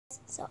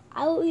So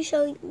I will be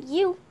showing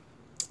you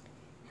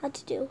how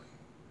to do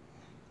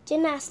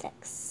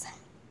gymnastics.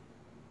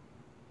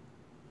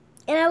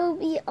 And I will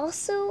be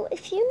also,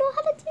 if you know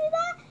how to do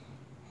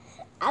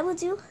that, I will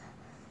do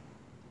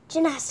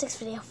gymnastics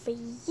video for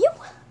you.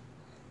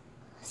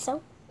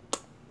 So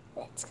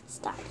let's get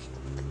started.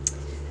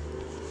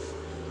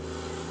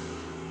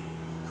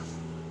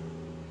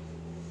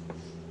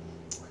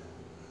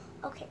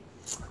 Okay,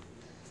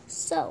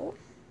 so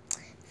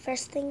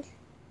first thing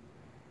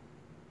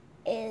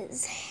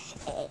is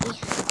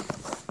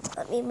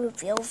let me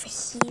move you over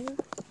here.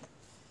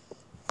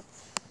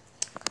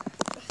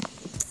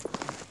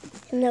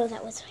 No,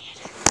 that was weird.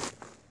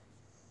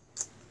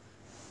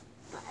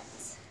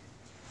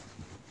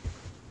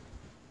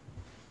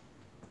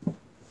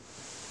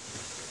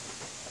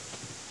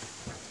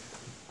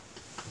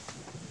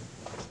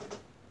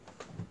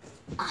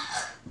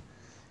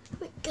 Here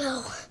we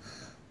go.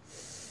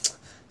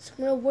 So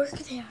I'm gonna work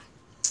there.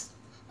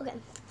 Okay,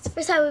 so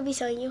first I will be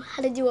showing you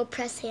how to do a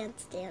press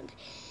handstand.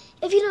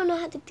 If you don't know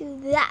how to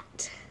do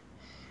that,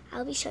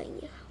 I'll be showing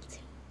you how to.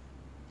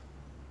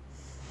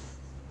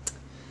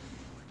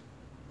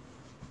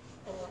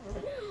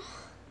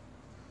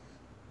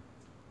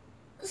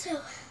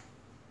 So,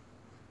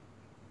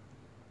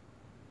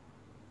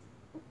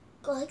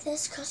 go like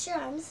this, cross your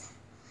arms,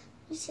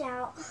 reach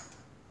out.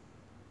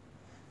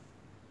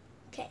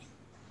 Okay,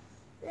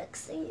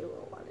 next thing you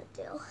will want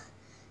to do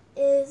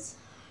is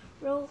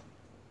roll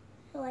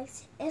your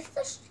legs. If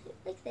they're straight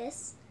like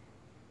this,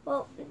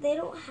 well, they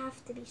don't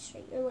have to be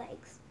straight, your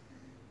legs.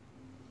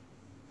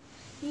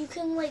 You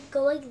can like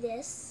go like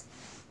this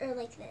or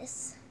like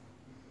this,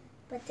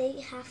 but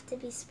they have to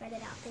be spread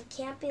out. They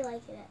can't be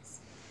like this.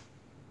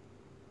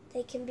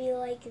 They can be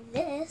like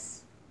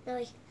this. No,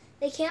 like,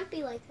 they can't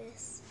be like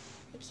this.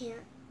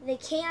 They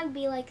can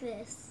be like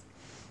this.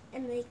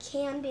 And they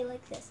can be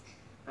like this.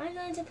 I'm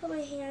going to put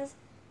my hands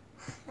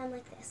down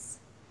like this.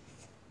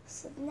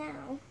 So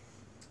now,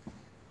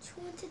 what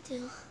you want to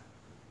do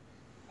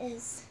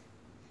is,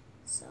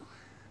 so,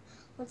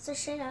 once they're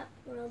straight up,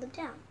 roll them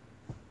down.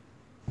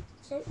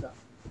 Straight, go.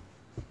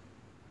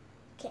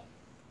 Okay.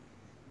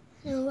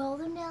 Now roll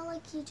them down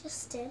like you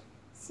just did.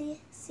 See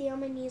how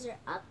my knees are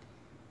up?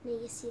 Now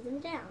you see them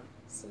down.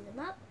 See them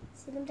up,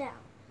 see them down.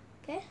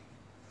 Okay?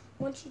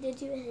 I want you to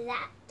do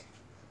that.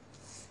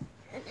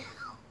 And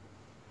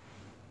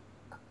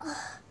now,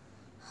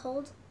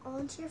 hold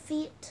onto your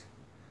feet.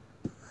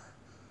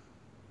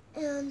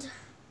 And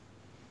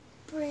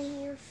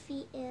bring your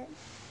feet in.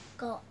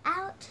 Go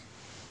out,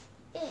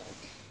 in,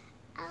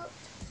 out,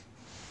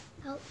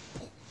 out,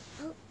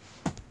 in, out.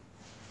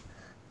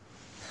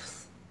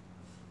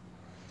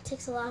 It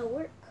takes a lot of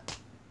work.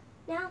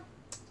 Now,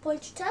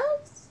 point your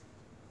toes.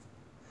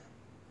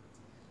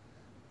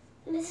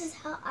 And this is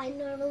how I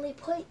normally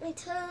point my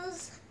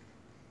toes.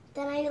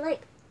 Then I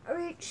like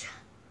reach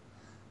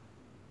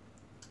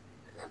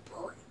the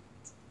point.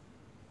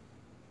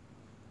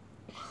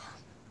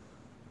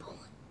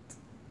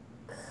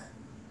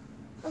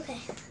 Okay,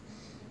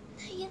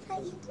 now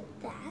that you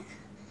did that,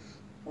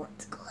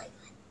 let's go like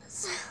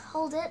this.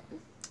 Hold it.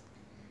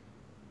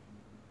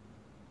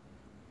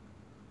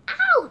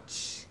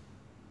 Ouch!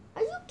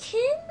 Are you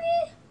kidding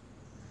me?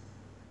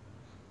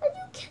 Are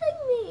you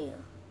kidding me?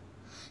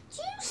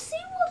 Do you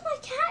see what my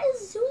cat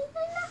is doing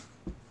right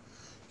now?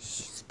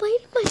 She's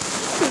biting my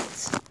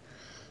feet.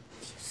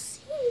 If you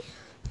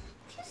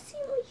see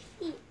my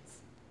feet,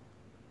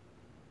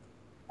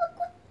 look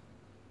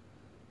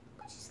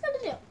what she's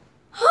gonna do.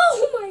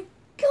 Oh my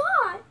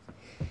God!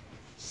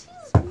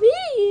 She's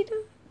mean.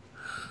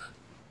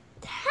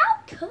 How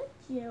could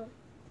you?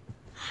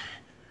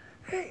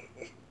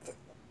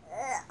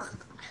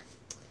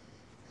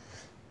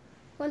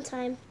 One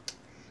time,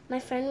 my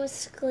friend was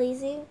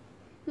squeezing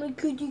my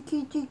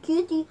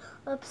kitty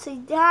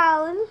upside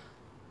down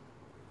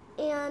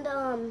and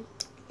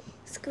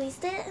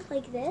squeezed it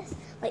like this,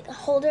 like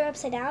hold her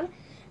upside down,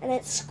 and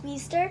then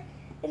squeezed her,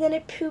 and then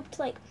it pooped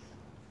like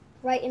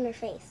right in her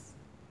face.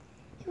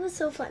 It was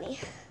so funny.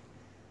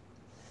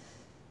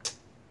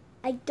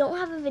 I don't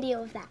have a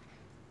video of that,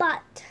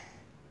 but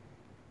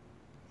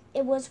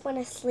it was when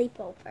a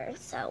sleepover,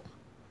 so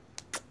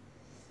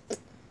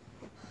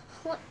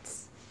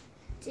let's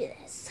do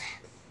this.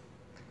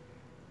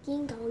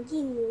 Yin gong,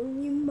 yin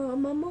gong, yin ma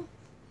ma ma.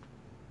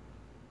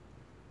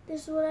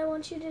 This is what I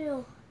want you to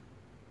do.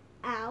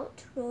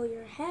 Out, roll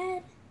your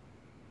head.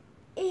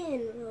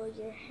 In, roll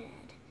your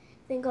head.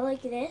 Then go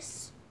like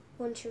this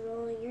once you're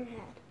rolling your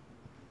head.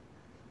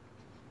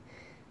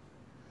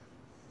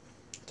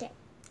 Okay,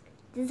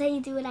 this is how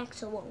you do an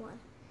actual one.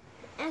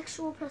 An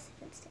actual press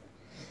handstand.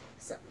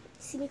 So,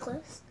 see me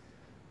close?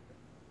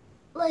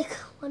 Like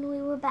when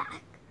we were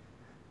back.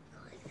 Go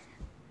like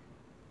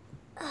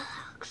that.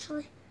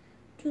 Actually,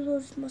 do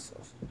those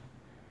muscles.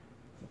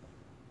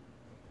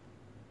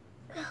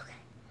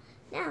 Okay,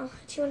 now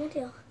what you want to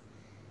do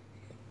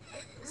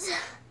is,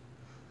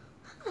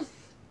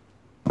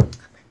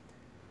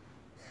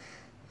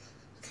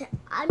 okay,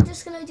 I'm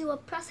just going to do a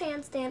press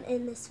handstand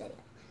in this video.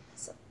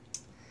 So,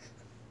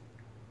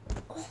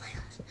 oh my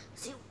gosh.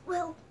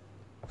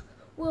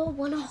 will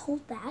want to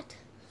hold that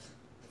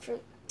for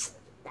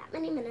that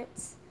many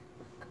minutes.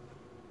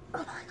 Oh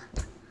my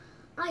God.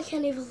 I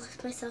can't even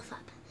lift myself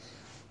up.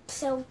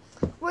 So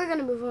we're going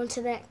to move on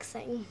to the next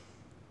thing.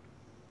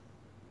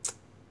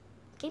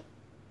 Okay.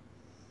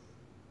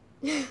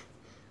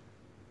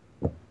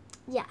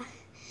 Yeah.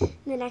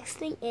 The next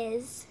thing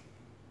is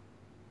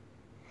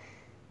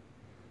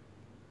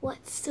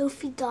what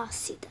Sophie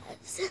Dossie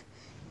does.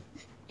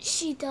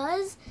 She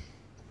does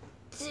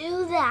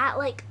do that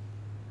like,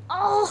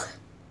 oh,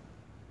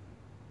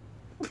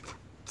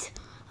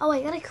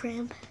 I got a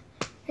cramp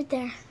right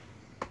there,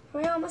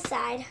 right on my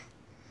side,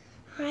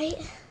 right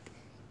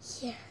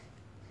here.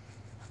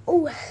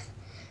 Oh,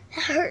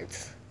 that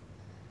hurts.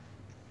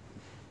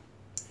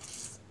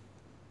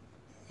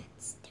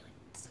 Let's do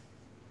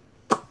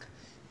it.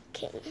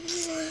 Okay,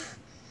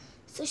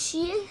 so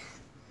she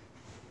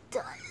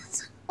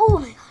does, oh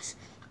my gosh.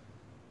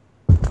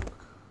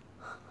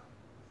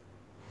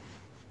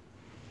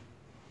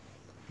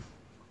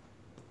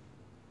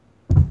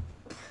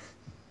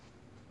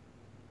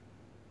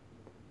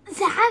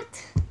 That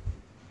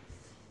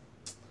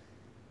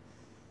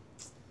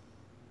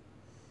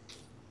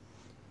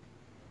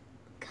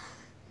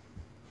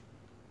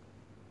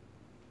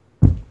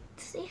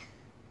see,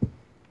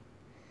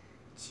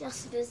 she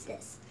also does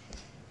this.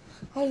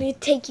 I need to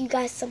take you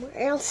guys somewhere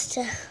else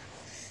to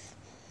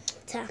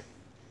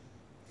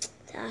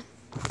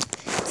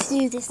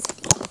do this.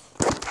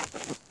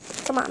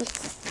 Come on.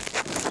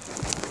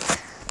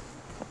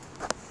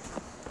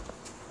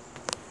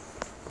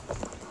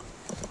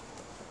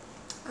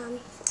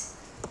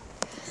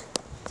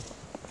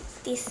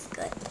 This is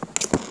good.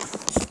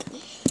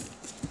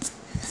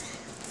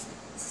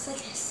 Just like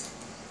this.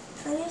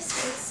 Plenty of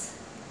space.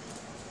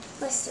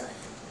 Let's do it.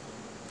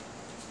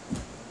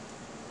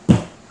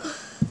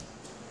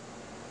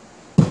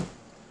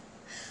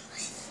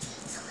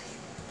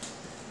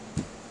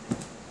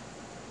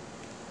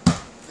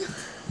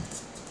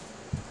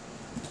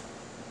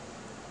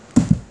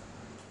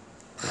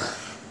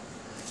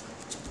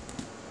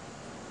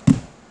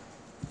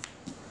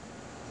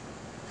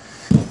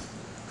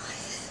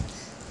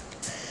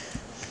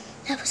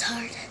 That was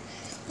hard.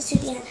 Let's do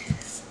it again.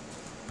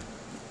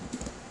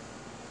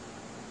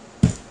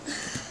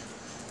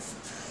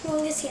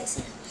 Longest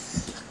handstand.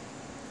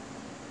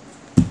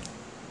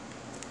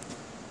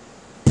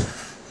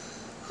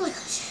 Oh my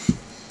gosh.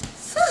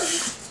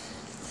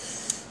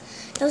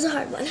 That was a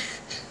hard one.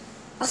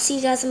 I'll see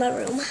you guys in my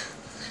room.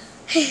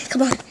 Hey,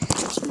 come on.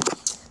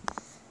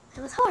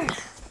 That was hard.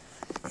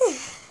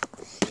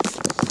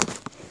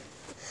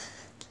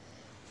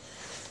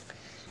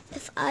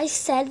 If I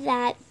said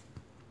that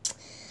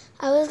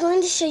I was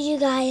going to show you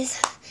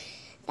guys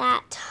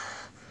that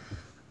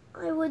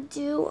I would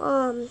do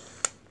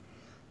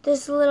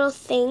those little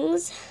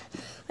things,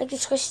 like the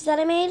squishes that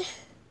I made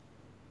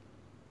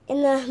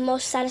in the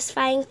most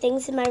satisfying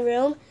things in my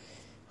room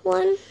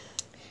one,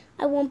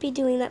 I won't be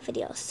doing that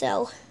video.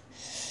 So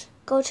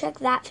go check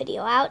that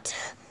video out.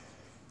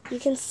 You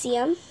can see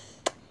them,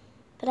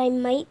 but I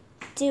might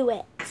do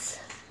it.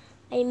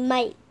 I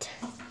might.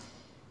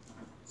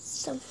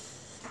 So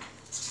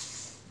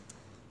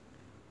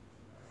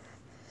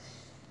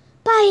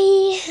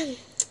bye.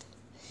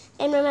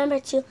 And remember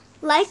to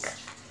like,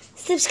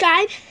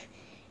 subscribe,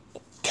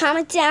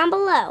 comment down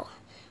below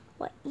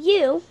what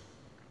you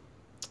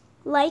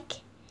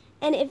like,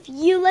 and if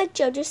you like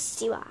JoJo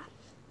Siwa.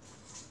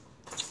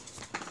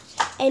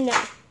 And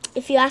no,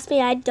 if you ask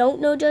me, I don't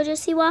know JoJo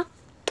Siwa.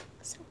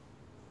 So,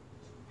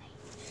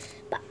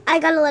 but I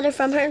got a letter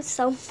from her,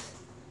 so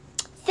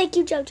thank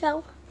you,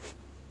 JoJo.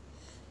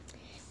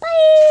 Bye.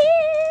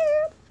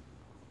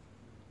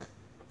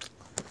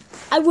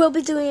 I will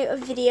be doing a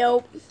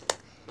video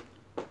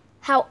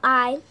how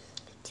I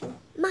do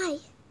my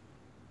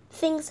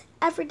things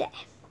every day.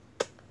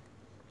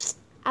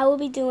 I will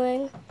be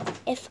doing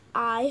if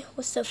I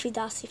was Sophie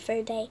Dossie for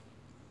a day.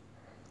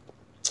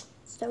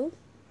 So,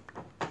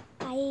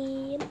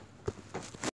 bye.